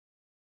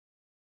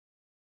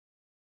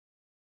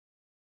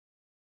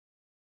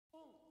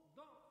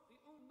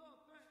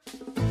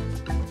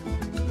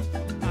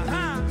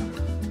Ajá,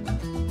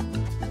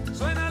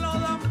 suenan los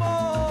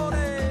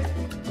tambores.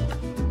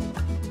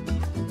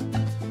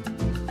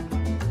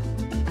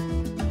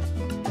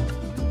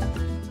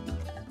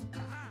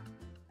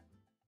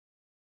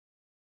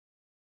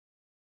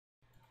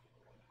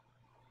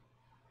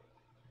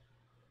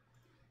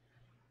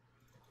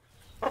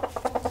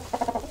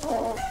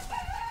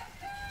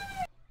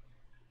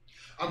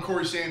 I'm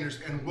Cory Sanders,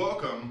 and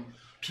welcome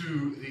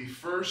to the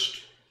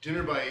first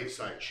Dinner by 8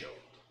 sideshow.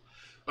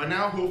 By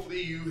now,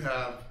 hopefully you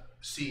have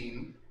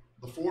seen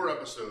the 4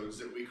 episodes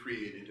that we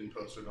created and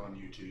posted on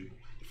YouTube,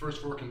 the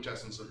first 4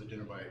 contestants of the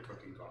Dinner by 8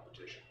 cooking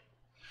competition.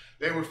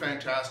 They were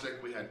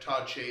fantastic. We had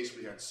Todd Chase,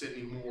 we had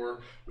Sydney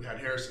Moore, we had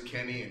Harrison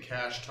Kenny and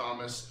Cash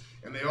Thomas,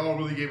 and they all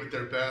really gave it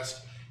their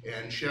best.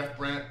 And Chef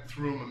Brent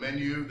threw them a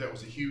menu that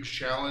was a huge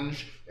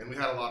challenge, and we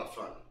had a lot of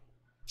fun.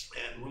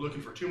 And we're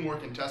looking for 2 more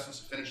contestants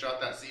to finish out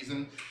that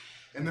season.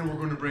 And then we're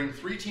going to bring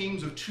 3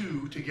 teams of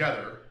 2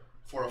 together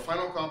for a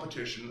final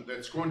competition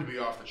that's going to be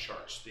off the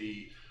charts.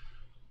 The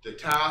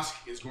task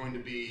is going to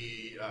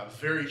be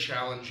very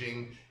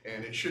challenging,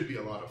 and it should be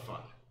a lot of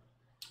fun.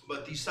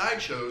 But these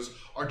sideshows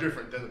are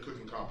different than the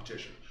cooking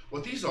competition.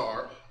 What these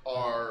are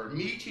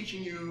me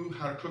teaching you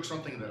how to cook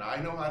something that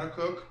I know how to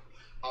cook.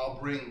 I'll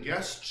bring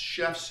guest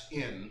chefs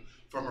in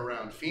from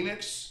around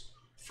Phoenix,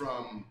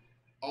 from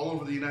all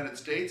over the United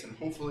States, and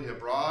hopefully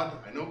abroad.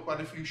 I know quite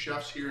a few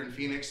chefs here in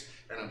Phoenix,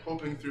 and I'm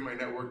hoping through my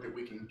network that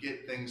we can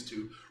get things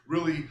to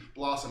really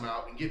blossom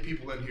out and get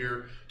people in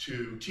here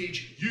to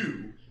teach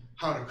you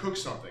how to cook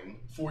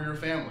something for your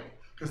family,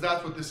 because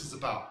that's what this is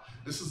about.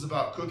 This is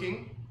about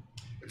cooking.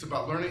 It's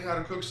about learning how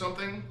to cook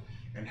something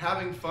and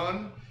having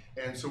fun.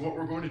 And so what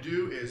we're going to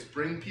do is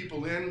bring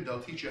people in.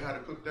 They'll teach you how to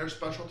cook their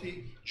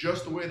specialty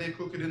just the way they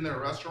cook it in their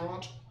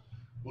restaurant.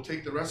 We'll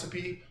take the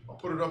recipe, I'll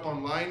put it up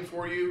online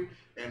for you,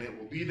 and it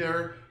will be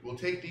there. We'll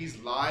take these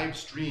live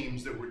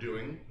streams that we're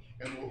doing,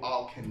 and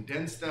I'll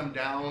condense them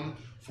down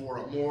for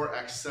a more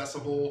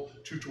accessible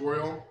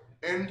tutorial,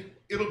 and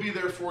it'll be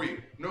there for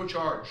you. No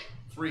charge,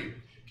 free.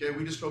 Okay,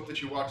 we just hope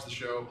that you watch the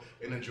show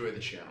and enjoy the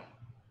channel.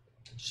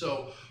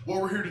 So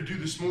what we're here to do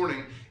this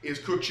morning is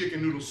cook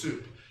chicken noodle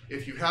soup.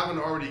 If you haven't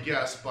already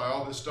guessed by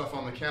all this stuff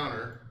on the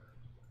counter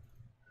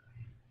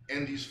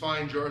and these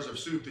fine jars of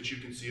soup that you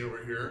can see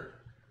over here,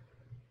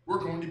 we're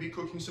going to be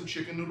cooking some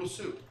chicken noodle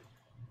soup.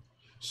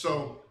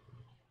 So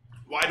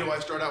why do I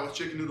start out with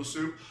chicken noodle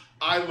soup?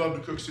 I love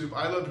to cook soup.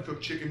 I love to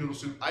cook chicken noodle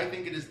soup. I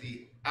think it is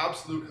the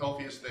absolute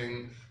healthiest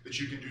thing that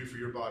you can do for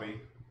your body,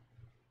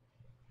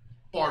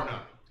 bar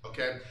none,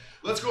 okay?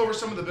 Let's go over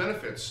some of the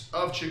benefits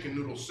of chicken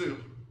noodle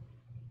soup.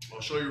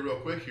 I'll show you real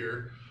quick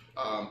here.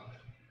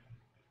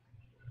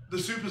 The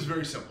soup is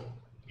very simple.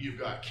 You've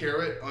got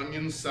carrot,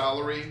 onions,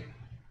 celery,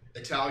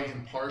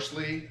 Italian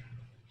parsley,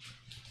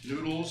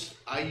 noodles.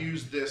 I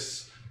use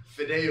this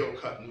Fideo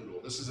cut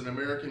noodle. This is an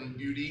American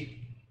Beauty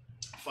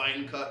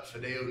fine cut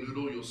Fideo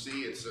noodle. You'll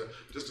see it's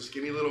just a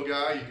skinny little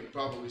guy. You can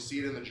probably see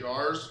it in the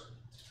jars.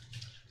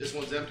 This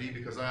one's empty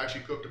because I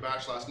actually cooked a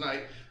batch last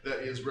night that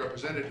is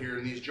represented here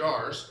in these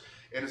jars.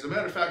 And as a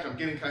matter of fact, I'm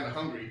getting kind of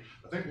hungry.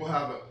 I think we'll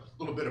have a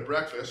little bit of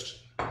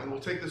breakfast, and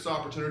we'll take this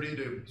opportunity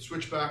to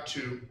switch back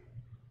to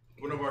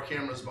one of our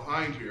cameras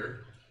behind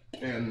here,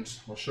 and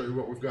I'll show you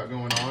what we've got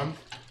going on.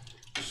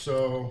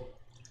 So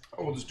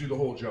we'll just do the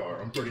whole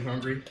jar. I'm pretty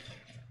hungry.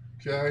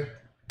 Okay.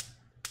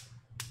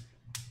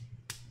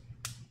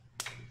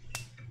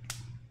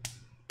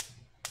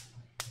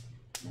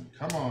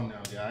 Come on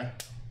now, guy.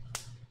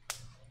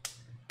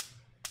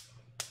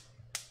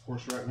 Of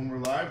course, right when we're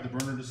live, the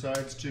burner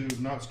decides to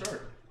not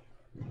start.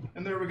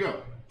 And there we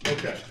go.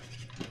 Okay.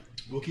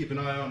 We'll keep an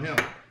eye on him.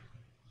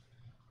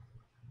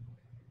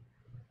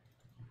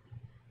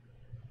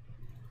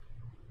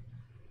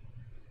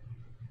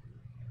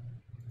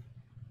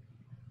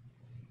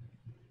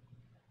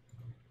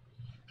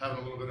 Having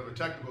a little bit of a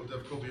technical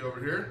difficulty over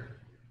here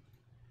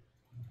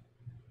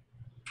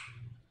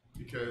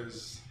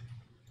because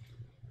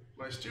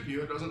my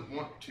studio doesn't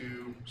want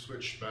to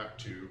switch back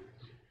to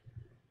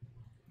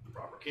the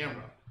proper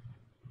camera.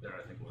 There,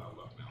 I think we'll have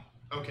luck now.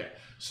 Okay,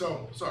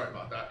 so sorry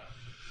about that.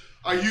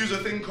 I use a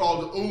thing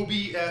called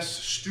OBS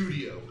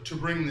Studio to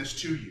bring this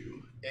to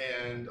you,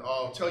 and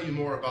I'll tell you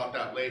more about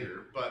that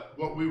later. But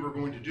what we were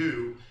going to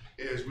do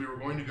is we were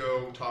going to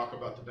go talk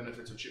about the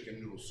benefits of chicken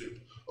noodle soup.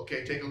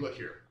 Okay, take a look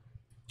here.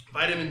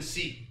 Vitamin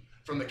C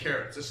from the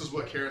carrots. This is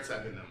what carrots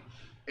have in them.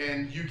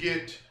 And you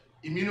get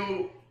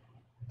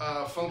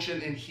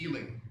function and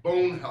healing,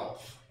 bone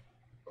health,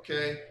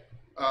 okay?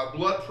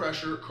 Blood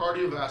pressure,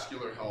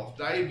 cardiovascular health,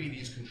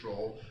 diabetes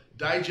control,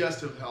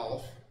 digestive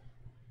health,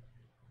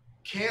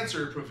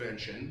 cancer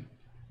prevention,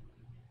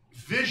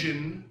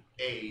 vision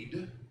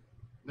aid.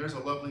 There's a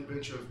lovely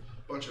bunch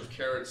of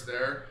carrots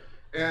there.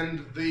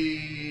 And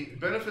the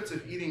benefits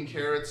of eating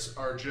carrots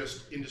are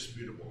just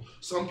indisputable.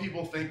 Some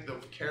people think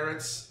of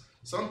carrots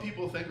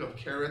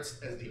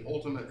as the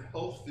ultimate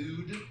health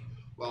food,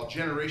 while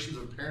generations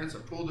of parents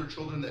have told their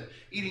children that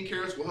eating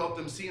carrots will help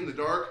them see in the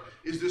dark.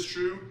 Is this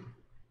true?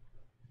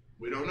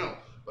 We don't know.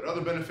 But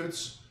other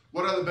benefits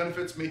What other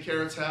benefits may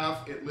carrots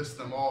have? It lists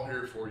them all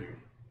here for you.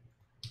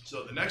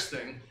 So the next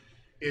thing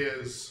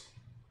is,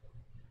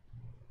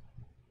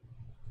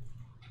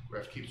 we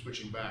have to keep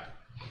switching back.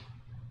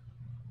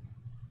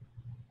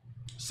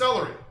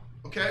 Celery,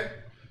 okay?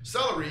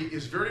 Celery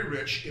is very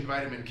rich in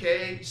vitamin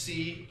K,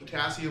 C,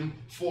 potassium,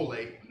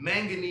 folate,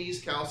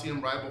 manganese,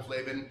 calcium,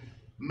 riboflavin,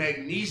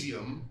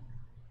 magnesium,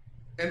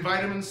 and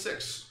vitamin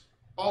 6,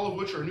 all of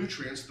which are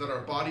nutrients that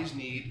our bodies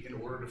need in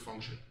order to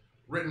function.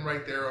 Written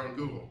right there on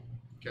Google,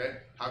 okay?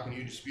 How can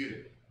you dispute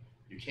it?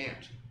 You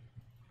can't,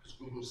 because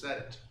Google said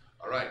it.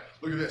 All right,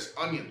 look at this,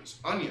 onions.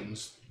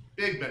 Onions,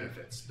 big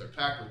benefits. They're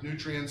packed with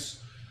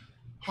nutrients,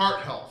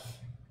 heart health,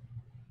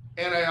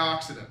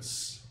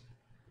 antioxidants.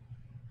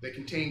 They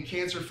contain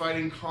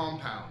cancer-fighting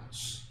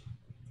compounds.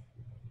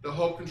 They'll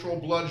help control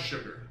blood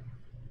sugar.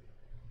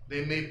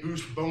 They may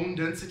boost bone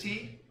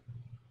density.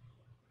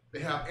 They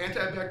have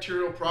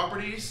antibacterial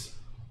properties,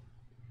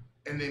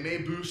 and they may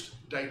boost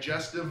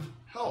digestive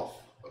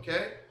health,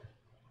 okay?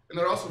 And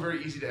they're also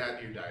very easy to add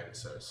to your diet, it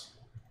says.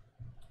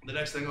 The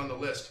next thing on the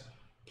list,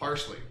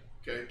 parsley,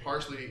 okay?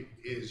 Parsley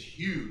is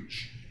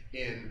huge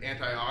in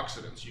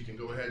antioxidants. You can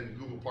go ahead and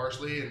Google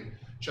parsley and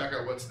check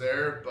out what's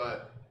there,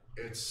 but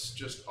it's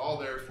just all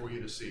there for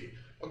you to see.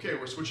 Okay,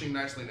 we're switching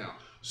nicely now.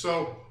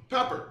 So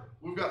pepper,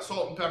 we've got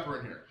salt and pepper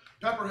in here.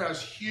 Pepper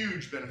has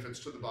huge benefits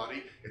to the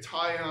body. It's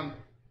high on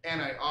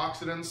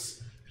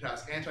antioxidants. It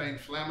has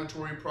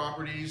anti-inflammatory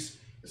properties.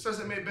 It says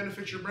it may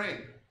benefit your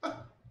brain.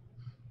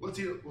 Let's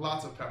eat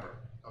lots of pepper,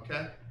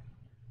 okay?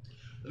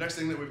 The next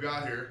thing that we've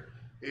got here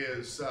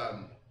is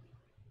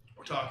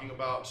we're talking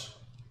about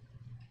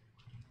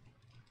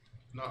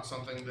not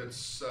something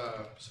that's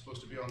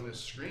supposed to be on this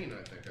screen,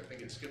 I think. I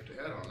think it skipped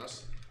ahead on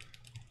us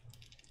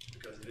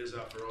because it is,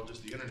 after all,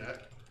 just the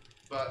internet.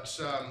 But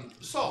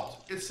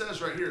salt, it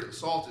says right here that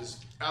salt is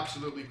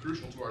absolutely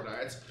crucial to our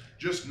diets,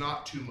 just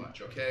not too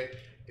much, okay?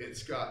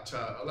 It's got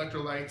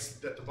electrolytes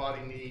that the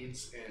body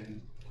needs,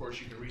 and of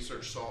course you can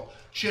research salt.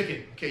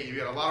 Chicken, okay, you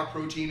get a lot of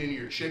protein in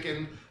your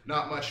chicken,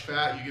 not much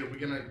fat. We're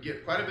gonna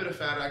get quite a bit of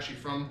fat actually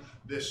from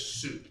this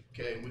soup,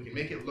 okay? We can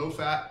make it low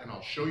fat, and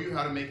I'll show you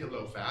how to make it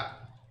low fat.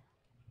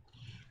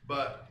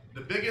 But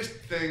the biggest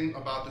thing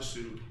about the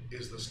soup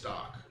is the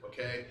stock,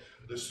 okay?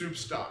 The soup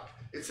stock.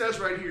 It says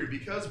right here,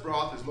 because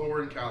broth is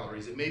lower in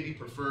calories, it may be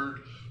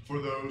preferred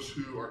for those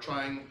who are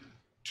trying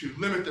to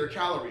limit their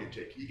calorie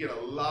intake. You get a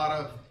lot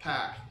of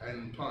pack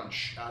and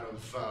punch out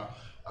of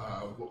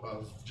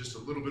just a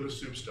little bit of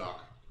soup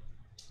stock.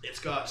 It's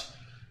got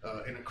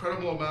an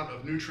incredible amount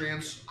of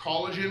nutrients,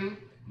 collagen,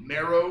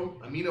 marrow,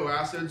 amino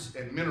acids,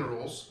 and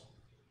minerals.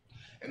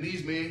 And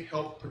these may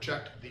help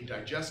protect the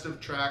digestive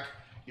tract,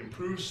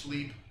 improve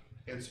sleep,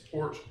 and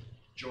support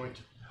joint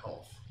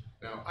health.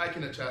 Now, I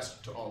can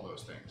attest to all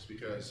those things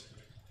because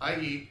I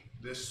eat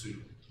this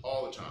soup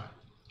all the time,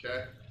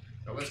 okay?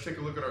 Now let's take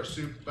a look at our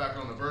soup back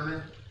on the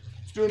burner.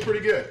 It's doing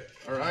pretty good,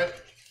 all right?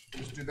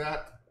 Just do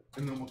that,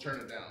 and then we'll turn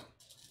it down.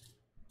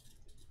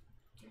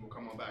 And we'll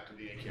come on back to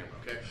the A camera,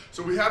 okay?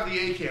 So we have the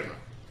A camera.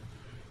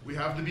 We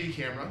have the B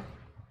camera.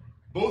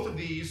 Both of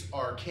these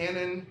are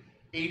Canon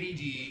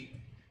 80D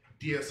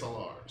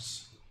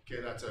DSLRs.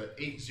 Okay, that's a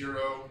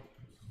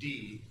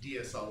 80D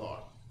DSLR.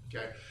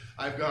 Okay,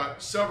 I've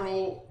got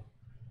several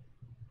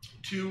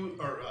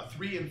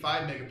 3 and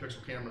 5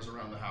 megapixel cameras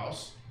around the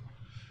house.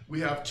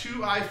 We have 2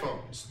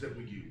 iPhones that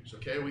we use.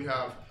 Okay, we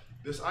have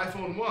this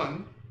iPhone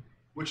 1,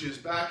 which is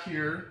back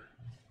here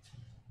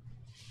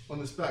on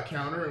this back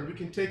counter, and we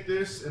can take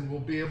this and we'll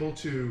be able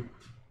to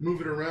move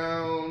it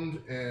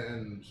around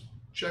and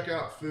check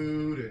out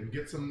food and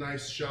get some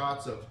nice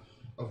shots of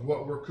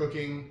what we're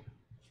cooking.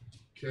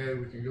 Okay,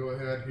 we can go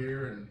ahead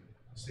here and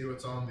see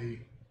what's on the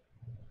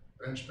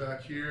bench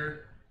back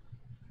here.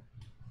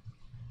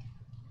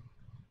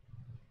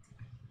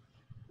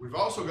 We've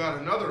also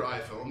got another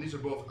iPhone. These are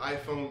both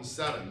iPhone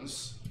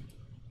 7s.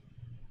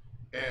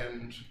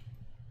 And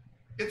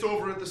it's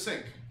over at the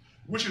sink,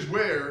 which is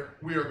where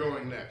we are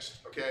going next,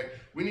 okay?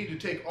 We need to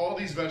take all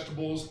these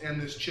vegetables and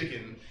this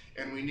chicken,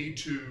 and we need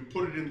to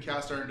put it in the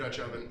cast iron Dutch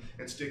oven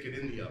and stick it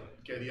in the oven.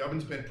 Okay, the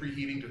oven's been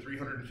preheating to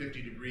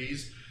 350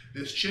 degrees.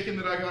 This chicken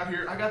that I got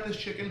here, I got this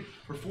chicken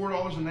for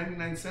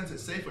 $4.99 at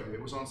Safeway.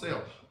 It was on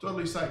sale.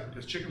 Totally psyched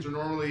because chickens are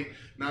normally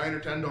 $9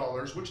 or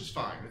 $10, which is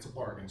fine. It's a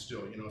bargain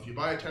still. You know, if you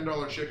buy a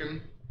 $10 chicken,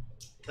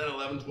 $10,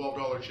 $11,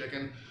 $12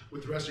 chicken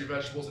with the rest of your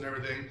vegetables and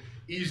everything,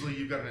 easily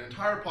you've got an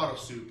entire pot of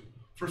soup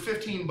for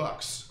 15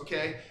 bucks,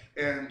 okay?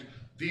 And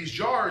these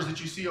jars that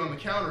you see on the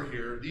counter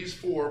here, these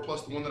 4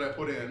 plus the one that I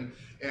put in,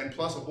 and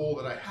plus a bowl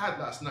that I had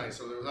last night,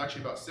 so there was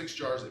actually about 6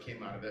 jars that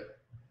came out of it.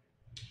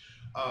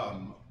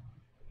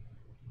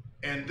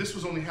 And this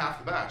was only half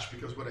the batch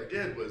because what I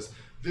did was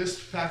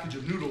this package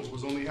of noodles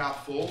was only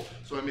half full,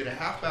 so I made a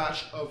half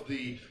batch of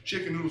the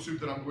chicken noodle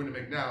soup that I'm going to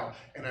make now,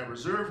 and I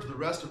reserved the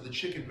rest of the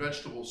chicken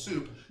vegetable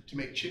soup to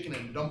make chicken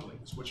and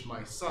dumplings, which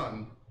my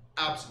son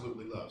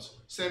absolutely loves.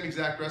 Same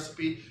exact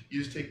recipe.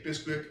 You just take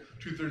Bisquick,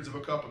 2/3 of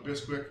a cup of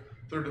Bisquick,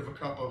 1/3 of a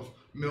cup of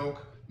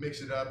milk,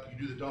 mix it up.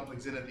 You do the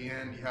dumplings in at the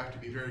end. You have to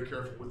be very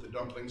careful with the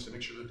dumplings to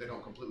make sure that they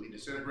don't completely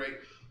disintegrate.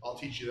 I'll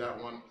teach you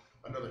that one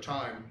another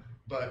time,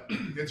 but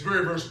it's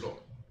very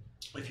versatile.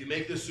 If you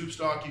make this soup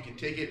stock, you can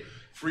take it,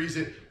 freeze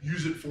it,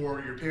 use it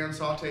for your pan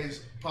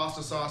sautés,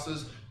 pasta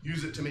sauces,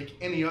 use it to make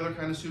any other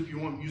kind of soup you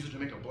want, use it to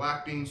make a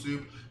black bean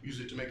soup, use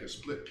it to make a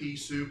split pea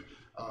soup.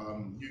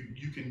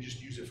 You can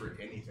just use it for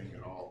anything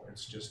at all.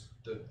 It's just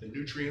the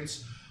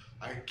nutrients.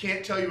 I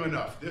can't tell you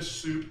enough. This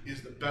soup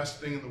is the best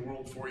thing in the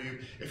world for you.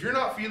 If you're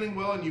not feeling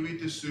well and you eat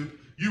this soup,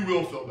 you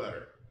will feel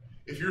better.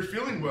 If you're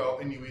feeling well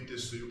and you eat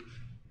this soup,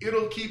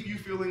 it'll keep you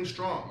feeling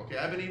strong. Okay,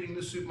 I've been eating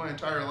this soup my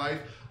entire life.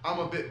 I'm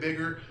a bit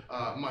bigger.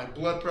 My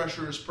blood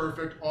pressure is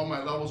perfect. All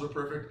my levels are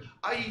perfect.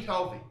 I eat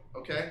healthy,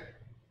 okay?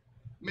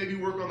 Maybe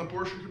work on the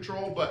portion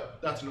control, but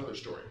that's another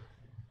story.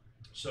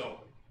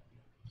 So,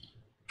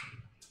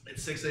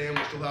 it's 6 a.m.,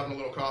 we're still having a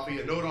little coffee.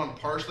 A note on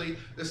parsley.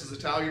 This is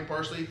Italian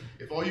parsley.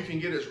 If all you can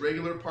get is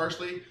regular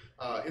parsley,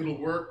 it'll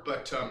work,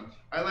 but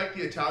I like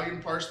the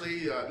Italian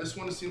parsley. This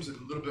one seems a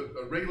little bit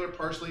regular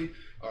parsley,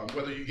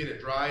 whether you get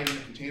it dried in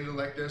a container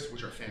like this,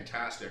 which are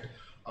fantastic,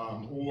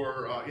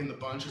 or in the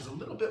bunch, is a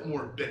little bit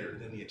more bitter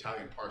than the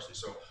Italian parsley.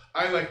 So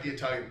I like the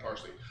Italian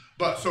parsley.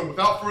 But so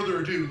without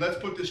further ado, let's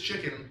put this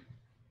chicken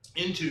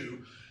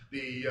into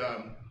the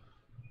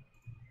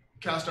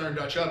cast iron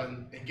Dutch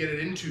oven and get it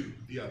into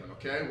the oven,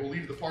 okay? We'll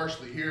leave the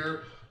parsley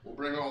here. We'll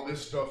bring all this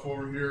stuff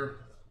over here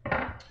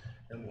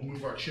and we'll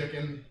move our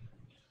chicken.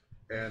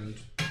 And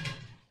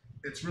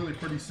it's really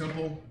pretty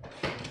simple.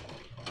 You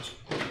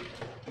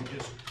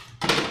just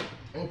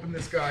open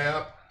this guy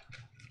up.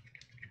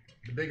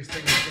 The biggest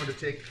thing that's going to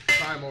take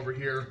time over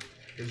here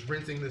is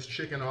rinsing this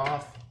chicken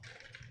off,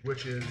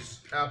 which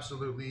is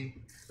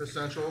absolutely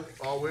essential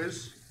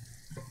always.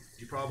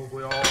 You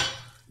probably all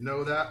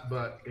know that,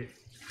 but it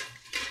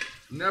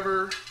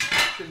never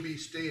can be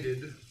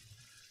stated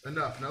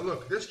enough. Now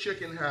look, this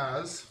chicken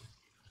has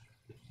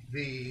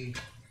the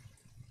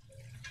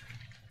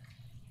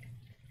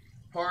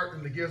heart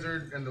and the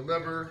gizzard and the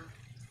liver,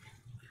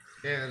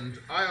 and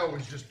I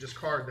always just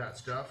discard that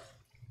stuff.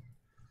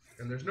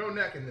 And there's no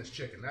neck in this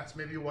chicken. That's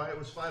maybe why it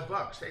was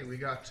 $5. Hey, we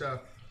got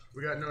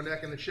no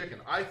neck in the chicken.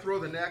 I throw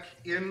the neck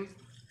in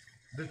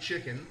the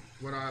chicken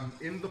when I'm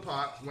in the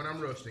pot, when I'm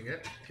roasting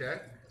it,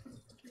 okay?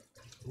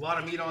 A lot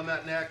of meat on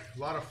that neck, a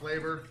lot of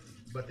flavor,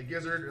 but the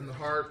gizzard and the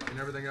heart and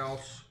everything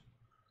else,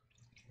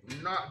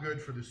 not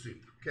good for the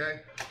soup,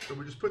 okay? So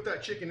we just put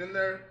that chicken in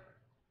there,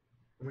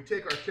 and we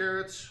take our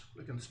carrots.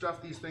 We can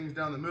stuff these things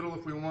down the middle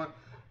if we want.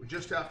 We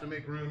just have to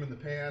make room in the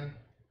pan,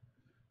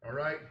 all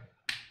right?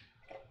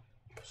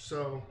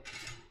 So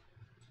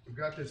we've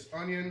got this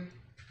onion,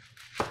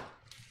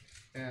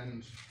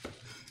 and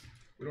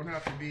we don't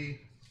have to be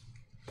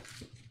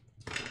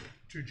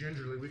too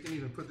gingerly. We can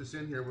even put this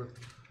in here with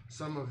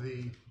some of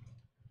the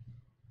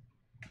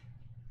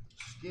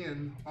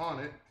skin on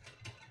it,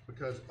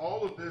 because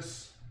all of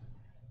this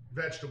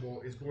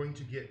vegetable is going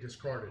to get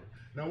discarded.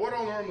 Now what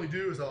I'll normally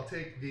do is I'll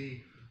take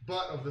the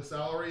butt of the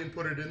celery and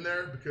put it in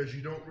there because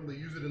you don't really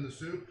use it in the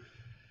soup.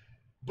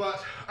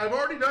 But I've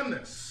already done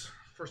this.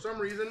 For some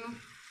reason,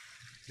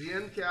 the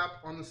end cap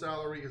on the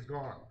celery is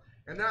gone.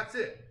 And that's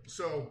it.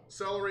 So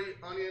celery,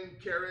 onion,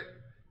 carrot,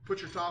 put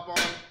your top on.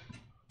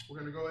 We're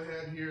gonna go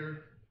ahead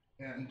here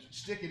and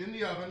stick it in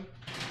the oven.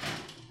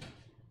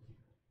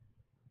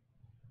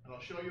 And I'll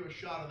show you a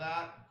shot of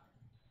that.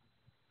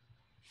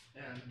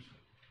 And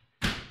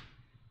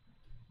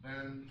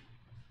then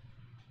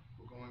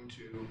we're going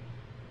to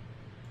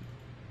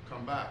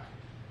come back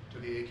to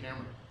the A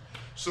camera.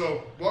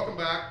 So welcome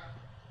back.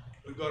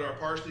 We've got our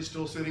parsley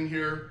still sitting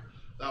here.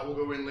 That will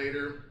go in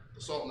later.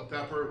 The salt and the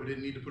pepper, we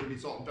didn't need to put any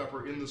salt and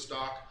pepper in the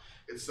stock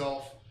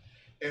itself.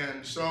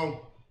 And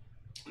so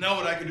now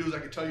what I can do is I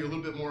can tell you a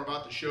little bit more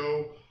about the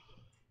show,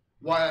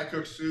 why I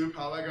cook soup,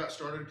 how I got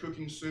started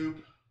cooking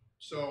soup.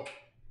 So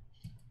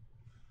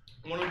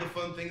one of the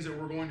fun things that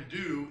we're going to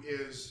do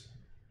is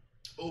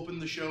open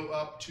the show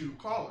up to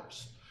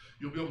callers.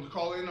 You'll be able to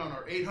call in on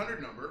our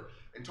 800 number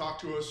and talk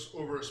to us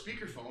over a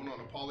speakerphone on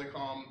a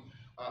Polycom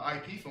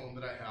IP phone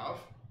that I have.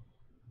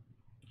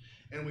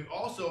 And we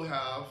also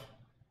have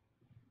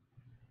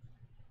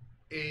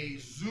a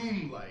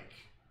Zoom-like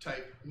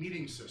type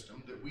meeting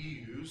system that we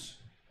use,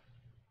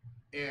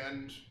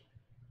 and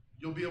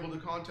you'll be able to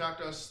contact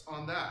us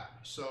on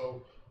that.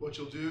 So what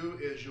you'll do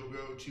is you'll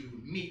go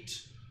to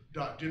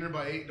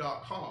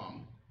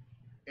meet.dinnerby8.com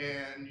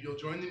and you'll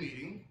join the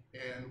meeting,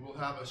 and we'll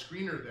have a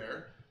screener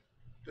there.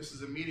 This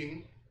is a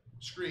meeting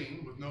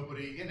screen with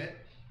nobody in it,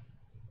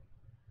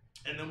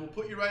 and then we'll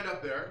put you right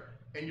up there,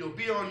 and you'll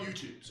be on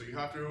YouTube. So you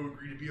have to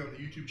agree to be on the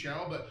YouTube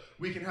channel, but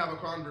we can have a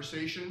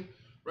conversation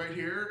right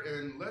here.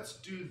 And let's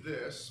do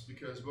this,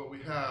 because what we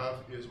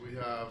have is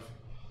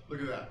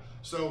look at that.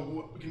 So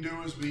what we can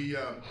do is we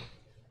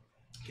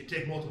can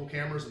take multiple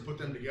cameras and put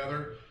them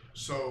together.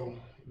 So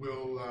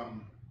we'll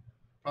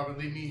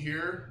probably leave me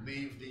here,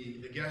 leave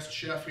the guest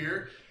chef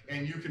here,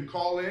 and you can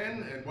call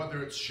in, and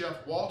whether it's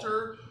Chef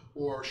Walter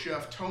or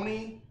Chef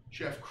Tony,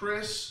 Chef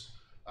Chris,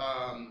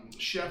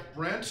 Chef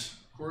Brent,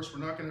 Of course,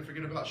 we're not going to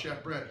forget about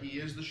Chef Brent. He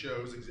is the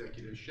show's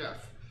executive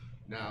chef,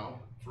 now,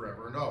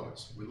 forever, and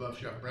always. We love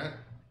Chef Brent.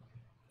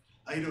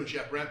 How you doing,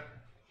 Chef Brent?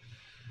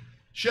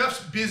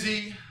 Chef's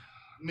busy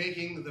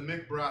making the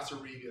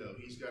McBrasserie go.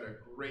 He's got a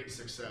great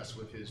success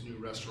with his new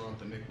restaurant,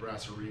 the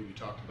McBrasserie. We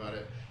talked about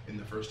it in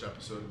the first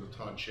episode of the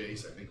Todd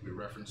Chase. I think we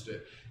referenced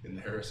it in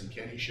the Harris and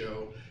Kenny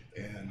show.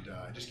 And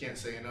I just can't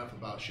say enough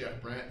about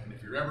Chef Brent. And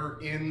if you're ever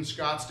in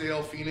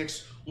Scottsdale,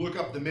 Phoenix, look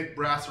up the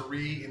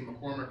McBrasserie in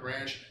McCormick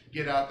Ranch.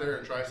 Get out there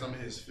and try some of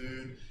his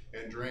food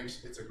and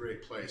drinks. It's a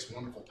great place.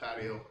 Wonderful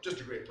patio. Just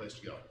a great place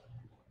to go.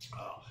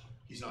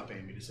 He's not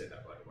paying me to say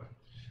that, by the way.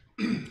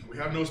 We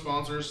have no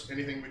sponsors.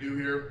 Anything we do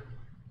here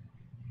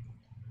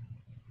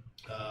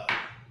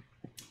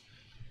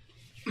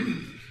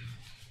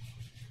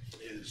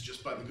is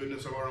just by the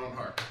goodness of our own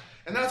heart.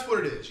 And that's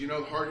what it is. You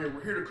know, the heart here,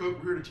 we're here to cook.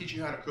 We're here to teach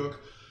you how to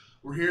cook.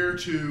 We're here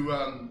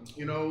to,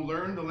 you know,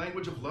 learn the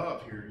language of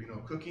love here. You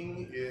know,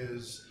 cooking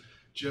is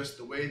just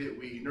the way that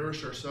we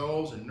nourish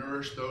ourselves and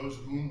nourish those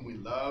whom we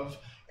love.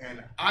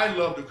 And I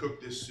love to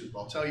cook this soup.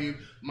 I'll tell you,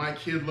 my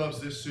kid loves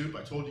this soup.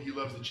 I told you he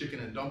loves the chicken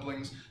and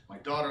dumplings. My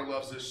daughter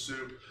loves this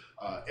soup.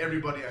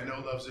 Everybody I know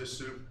loves this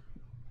soup.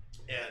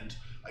 And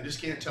I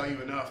just can't tell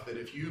you enough that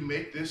if you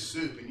make this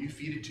soup and you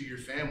feed it to your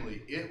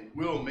family, it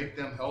will make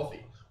them healthy,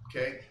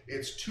 okay?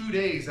 It's 2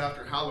 days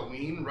after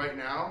Halloween right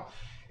now,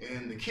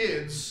 and the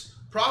kids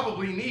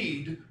probably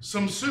need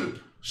some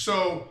soup.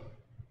 So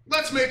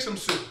let's make some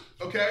soup,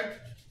 okay?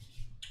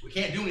 We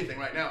can't do anything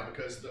right now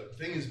because the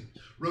thing is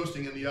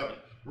roasting in the oven.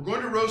 We're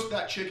going to roast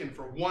that chicken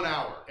for 1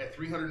 hour at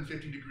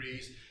 350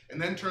 degrees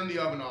and then turn the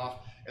oven off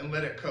and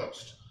let it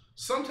coast.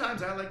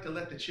 Sometimes I like to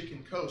let the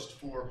chicken coast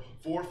for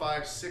 4,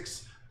 5,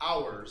 6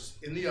 hours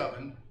in the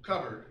oven,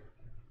 covered,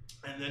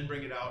 and then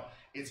bring it out.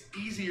 It's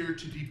easier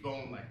to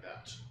debone like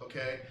that,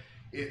 okay?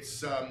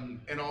 It's,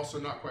 and also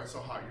not quite so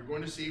hot. You're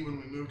going to see when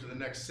we move to the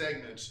next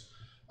segment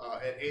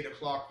at 8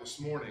 o'clock this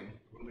morning,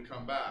 when we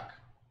come back,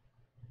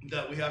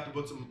 that we have to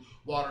put some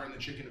water in the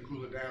chicken to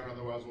cool it down,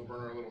 otherwise we'll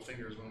burn our little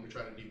fingers when we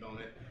try to debone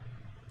it.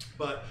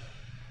 But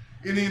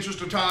in the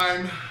interest of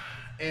time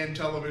and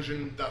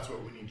television, that's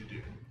what we need to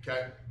do.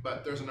 Okay,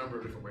 but there's a number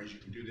of different ways you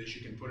can do this.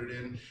 You can put it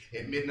in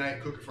at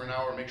midnight, cook it for an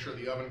hour, make sure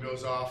the oven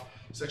goes off,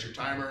 set your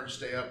timer,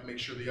 stay up, make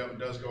sure the oven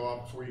does go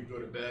off before you go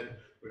to bed.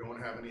 We don't want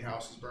to have any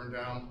houses burned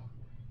down.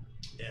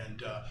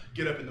 And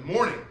get up in the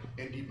morning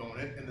and debone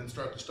it and then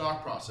start the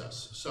stock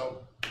process.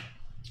 So,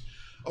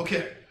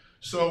 okay,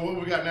 so what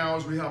we got now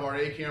is we have our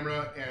A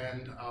camera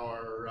and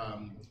our,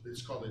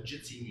 it's called a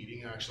Jitsi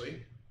meeting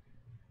actually.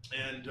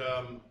 And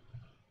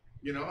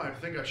you know, I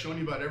think I've shown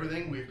you about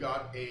everything. We've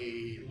got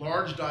a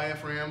large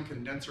diaphragm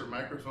condenser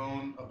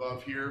microphone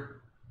above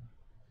here,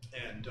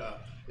 and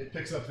it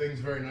picks up things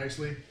very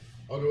nicely.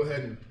 I'll go ahead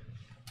and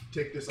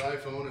take this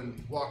iPhone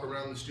and walk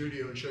around the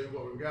studio and show you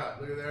what we've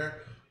got. Look at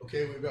there.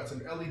 Okay, we've got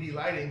some LED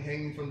lighting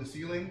hanging from the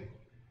ceiling,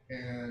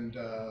 and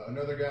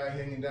another guy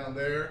hanging down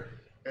there.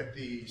 At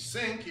the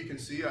sink, you can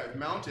see I've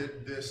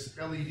mounted this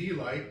LED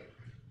light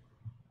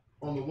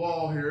on the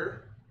wall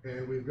here,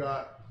 and we've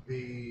got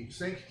the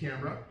sink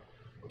camera.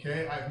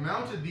 Okay, I've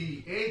mounted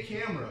the A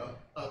camera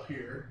up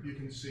here, you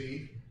can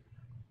see.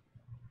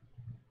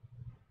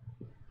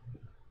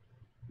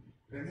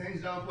 And it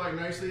hangs down quite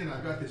nicely, and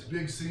I've got this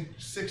big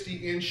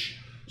 60-inch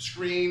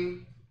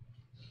screen.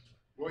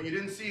 Well, you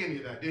didn't see any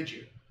of that, did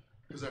you?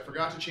 Because I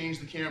forgot to change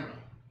the camera.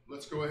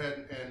 Let's go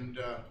ahead and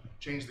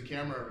change the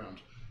camera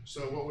around.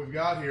 So what we've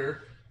got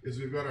here is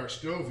we've got our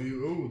stove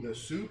view. Ooh, the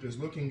soup is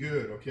looking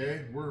good,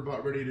 okay? We're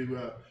about ready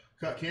to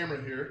cut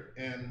camera here,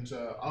 and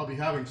I'll be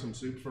having some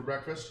soup for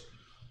breakfast.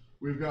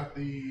 We've got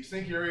the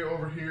sink area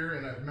over here,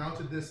 and I've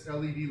mounted this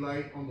LED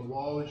light on the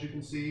wall, as you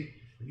can see.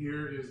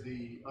 Here is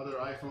the other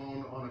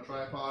iPhone on a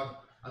tripod.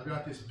 I've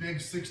got this big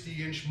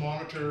 60-inch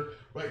monitor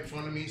right in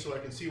front of me so I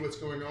can see what's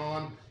going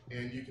on.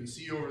 And you can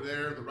see over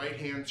there, the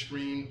right-hand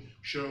screen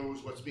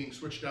shows what's being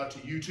switched out to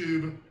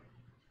YouTube.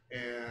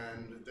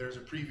 And there's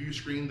a preview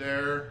screen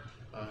there.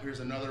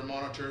 Here's another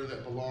monitor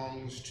that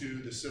belongs to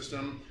the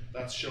system.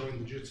 That's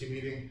showing the Jitsi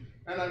meeting.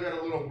 And I've got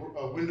a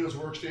little Windows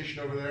workstation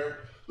over there.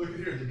 Look at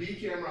here, the B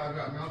camera I've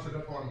got mounted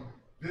up on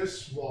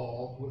this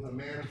wall with a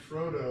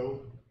Manfrotto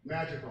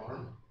magic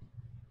arm.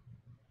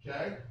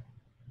 Okay?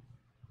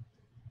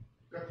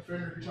 Got the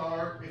finger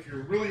guitar. If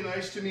you're really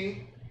nice to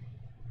me,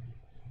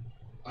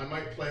 I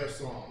might play a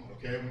song,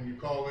 okay, when you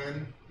call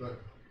in, but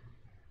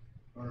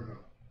I don't know.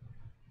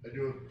 I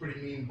do a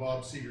pretty mean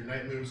Bob Seger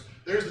night moves.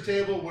 There's the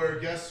table where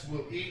guests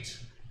will eat.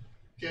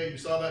 Okay, you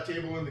saw that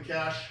table in the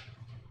Cash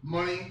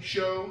Money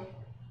show.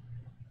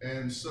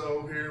 And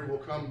so here we'll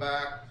come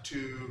back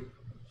to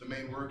the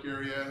main work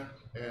area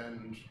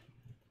and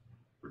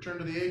return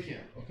to the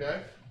A-cam,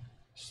 okay?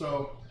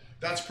 So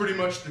that's pretty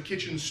much the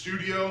kitchen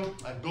studio.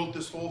 I built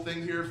this whole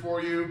thing here for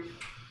you.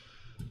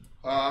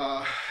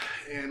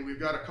 And we've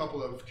got a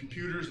couple of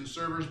computers and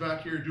servers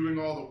back here doing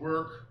all the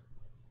work.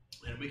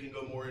 And we can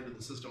go more into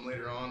the system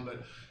later on,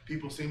 but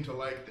people seem to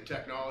like the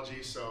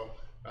technology, so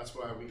that's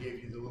why we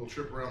gave you the little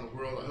trip around the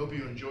world. I hope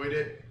you enjoyed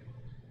it.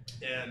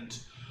 And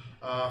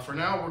for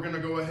now, we're going to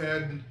go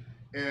ahead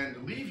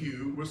and leave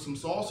you with some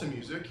salsa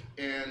music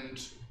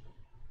and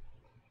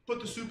put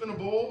the soup in a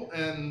bowl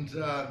and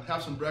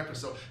have some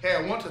breakfast. So, hey,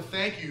 I want to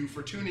thank you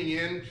for tuning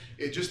in.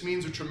 It just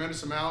means a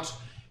tremendous amount.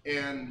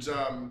 And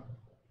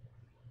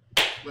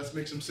let's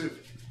make some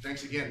soup.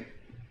 Thanks again.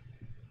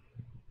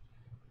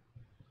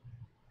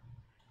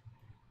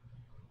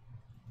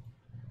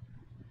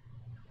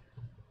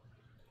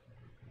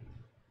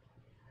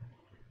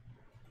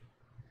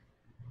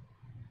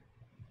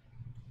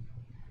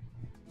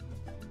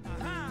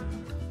 Ajá.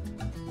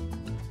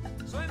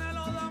 Suenan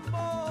los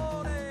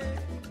tambores.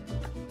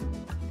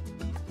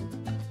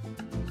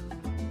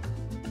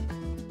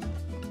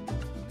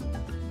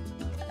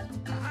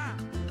 Ajá.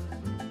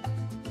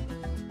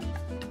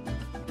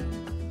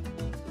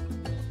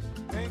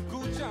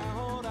 Escucha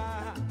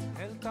ahora,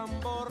 el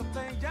tambor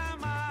te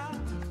llama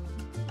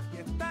y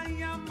están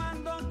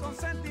llamando con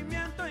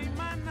sentimiento y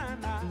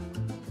manana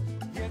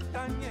y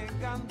están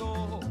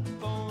llegando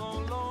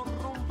todos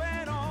los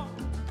rumberos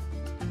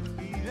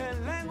y de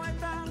lengua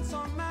están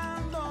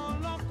sonando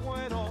los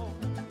cueros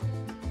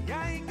y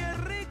ay qué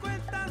rico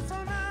está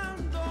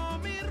sonando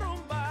mi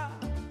rumba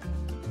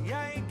y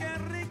ay qué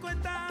rico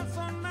está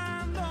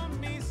sonando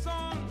mi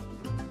son,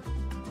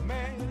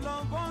 me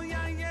lo voy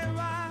a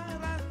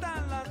llevar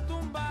hasta la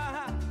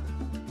tumba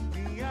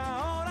y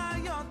ahora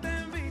yo te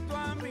invito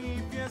a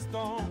mi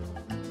fiestón.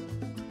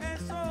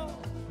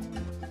 Eso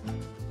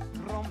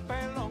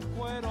rompe los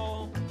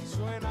cueros y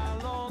suenan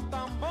los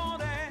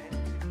tambores.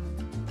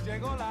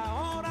 Llegó la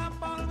hora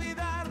para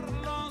olvidar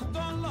los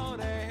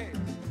dolores.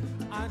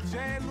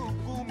 H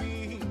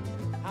Lukumi,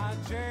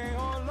 H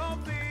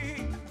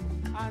Olofi,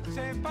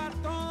 H para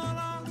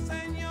todos los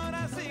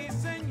señoras y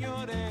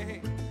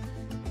señores.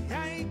 Y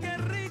ay, qué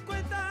rico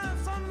está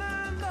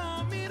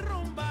sonando mi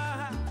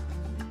rumba.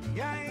 Y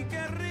ay,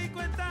 qué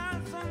rico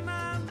está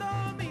sonando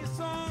mi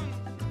son.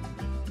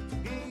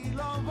 Y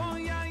lo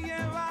voy a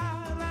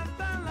llevar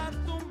hasta la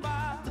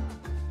tumba.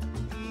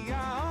 Y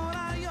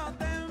ahora yo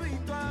te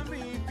invito a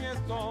mi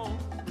fiestón.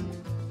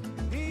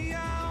 Y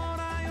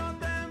ahora yo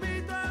te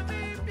invito a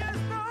mi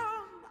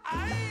fiestón.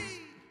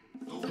 ¡Ay!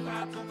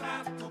 Tuca,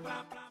 tuca,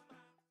 tuca, bla.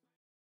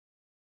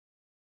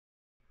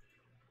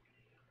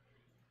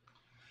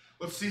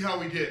 Let's see how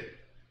we did.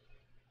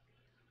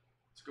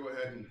 Let's go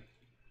ahead and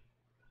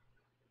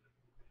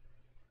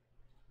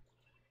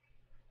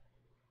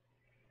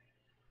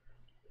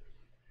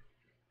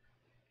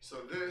so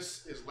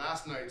this is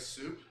last night's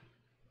soup,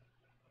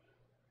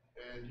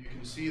 and you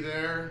can see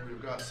there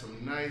we've got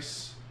some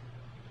nice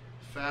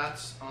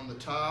fats on the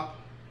top,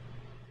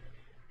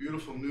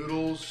 beautiful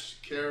noodles,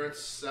 carrots,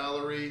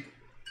 celery,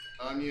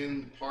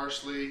 onion,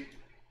 parsley.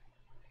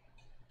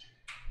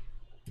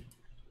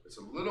 It's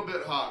a little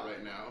bit hot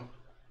right now,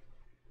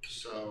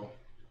 so,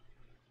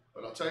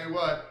 but I'll tell you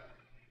what,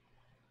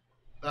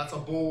 that's a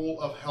bowl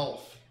of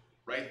health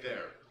right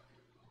there.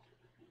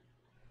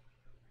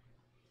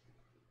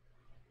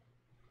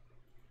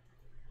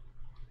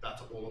 That's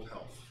a bowl of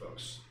health,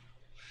 folks.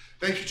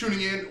 Thanks for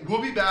tuning in.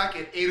 We'll be back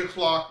at 8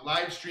 o'clock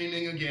live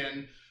streaming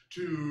again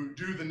to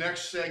do the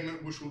next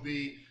segment, which will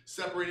be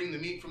separating the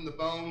meat from the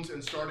bones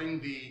and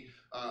starting the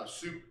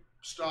soup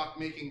stock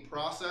making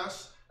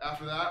process.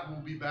 After that,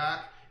 we'll be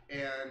back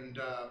and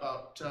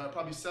about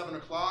probably 7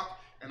 o'clock,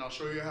 and I'll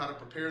show you how to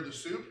prepare the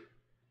soup,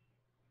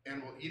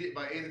 and we'll eat it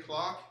by 8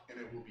 o'clock, and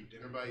it will be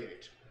dinner by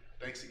 8.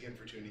 Thanks again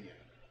for tuning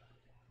in.